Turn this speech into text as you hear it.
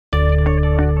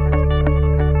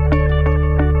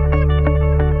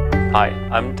Hi,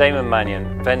 I'm Damon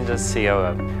Mannion, Venda's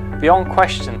COO. Beyond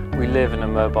question, we live in a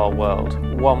mobile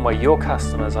world, one where your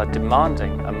customers are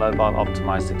demanding a mobile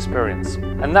optimized experience.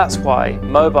 And that's why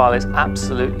mobile is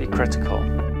absolutely critical.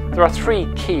 There are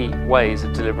three key ways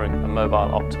of delivering a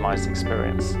mobile optimized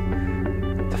experience.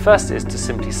 The first is to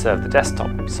simply serve the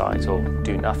desktop site or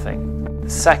do nothing. The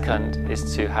second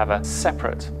is to have a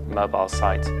separate mobile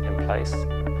site in place.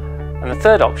 And the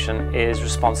third option is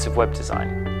responsive web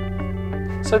design.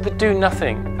 So the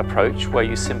do-nothing approach, where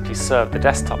you simply serve the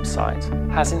desktop site,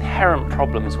 has inherent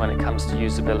problems when it comes to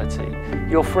usability.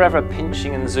 You're forever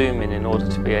pinching and zooming in order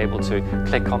to be able to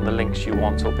click on the links you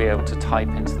want or be able to type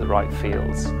into the right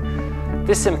fields.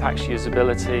 This impacts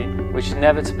usability, which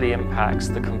inevitably impacts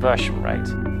the conversion rate.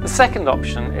 The second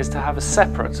option is to have a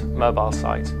separate mobile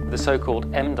site, the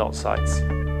so-called M.dot sites.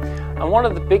 And one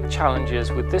of the big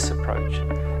challenges with this approach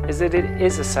is that it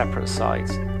is a separate site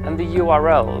and the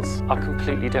URLs are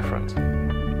completely different.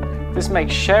 This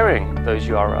makes sharing those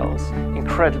URLs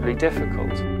incredibly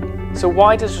difficult. So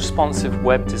why does responsive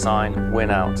web design win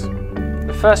out?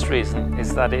 The first reason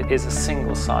is that it is a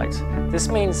single site. This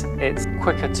means it's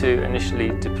quicker to initially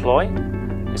deploy,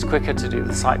 it's quicker to do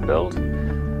the site build,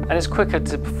 and it's quicker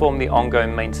to perform the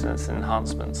ongoing maintenance and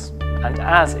enhancements. And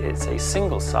as it's a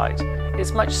single site,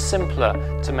 it's much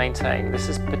simpler to maintain. This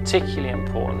is particularly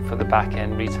important for the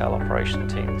back-end retail operation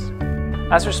teams.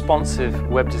 As responsive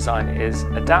web design is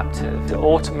adaptive, it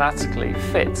automatically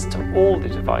fits to all the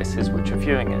devices which are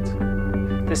viewing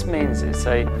it. This means it's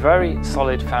a very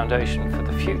solid foundation for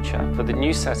the future, for the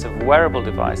new set of wearable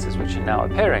devices which are now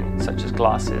appearing, such as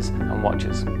glasses and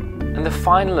watches. And the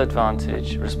final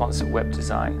advantage responsive web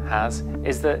design has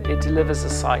is that it delivers a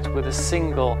site with a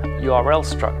single URL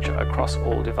structure across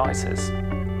all devices.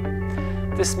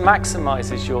 This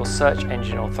maximizes your search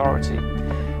engine authority.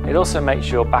 It also makes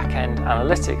your back-end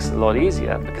analytics a lot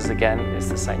easier because, again, it's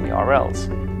the same URLs.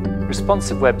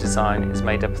 Responsive web design is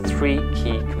made up of three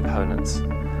key components: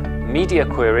 media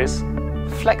queries,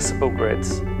 flexible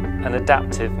grids, and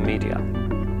adaptive media.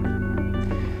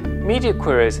 Media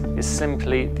queries is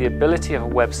simply the ability of a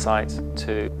website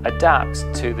to adapt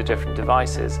to the different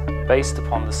devices based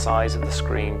upon the size of the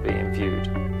screen being viewed.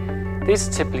 These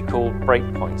are typically called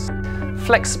breakpoints.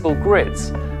 Flexible grids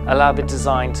allow the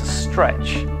design to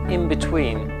stretch in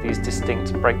between these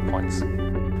distinct breakpoints.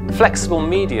 Flexible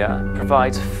media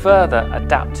provides further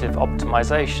adaptive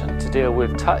optimization to deal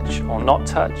with touch or not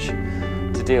touch,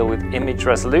 to deal with image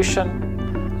resolution,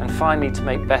 and finally to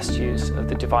make best use of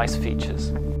the device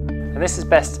features. And this is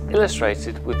best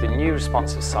illustrated with the new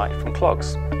responsive site from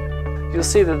Cloggs. You'll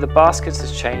see that the basket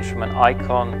has changed from an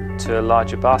icon to a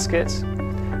larger basket.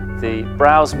 The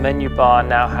browse menu bar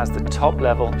now has the top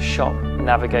level shop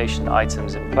navigation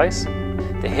items in place.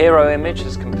 The hero image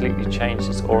has completely changed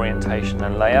its orientation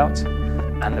and layout.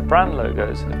 And the brand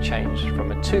logos have changed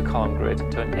from a 2-column grid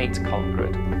to an 8-column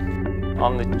grid.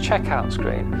 On the checkout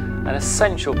screen, an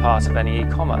essential part of any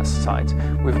e-commerce site,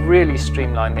 we've really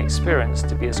streamlined the experience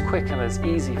to be as quick and as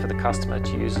easy for the customer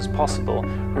to use as possible,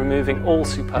 removing all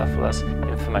superfluous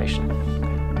information.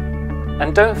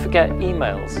 And don't forget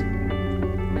emails.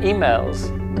 Emails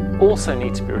also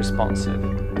need to be responsive.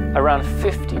 Around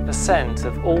 50%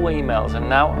 of all emails are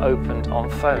now opened on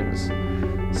phones.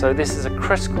 So this is a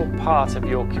critical part of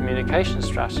your communication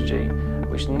strategy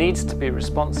which needs to be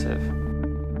responsive.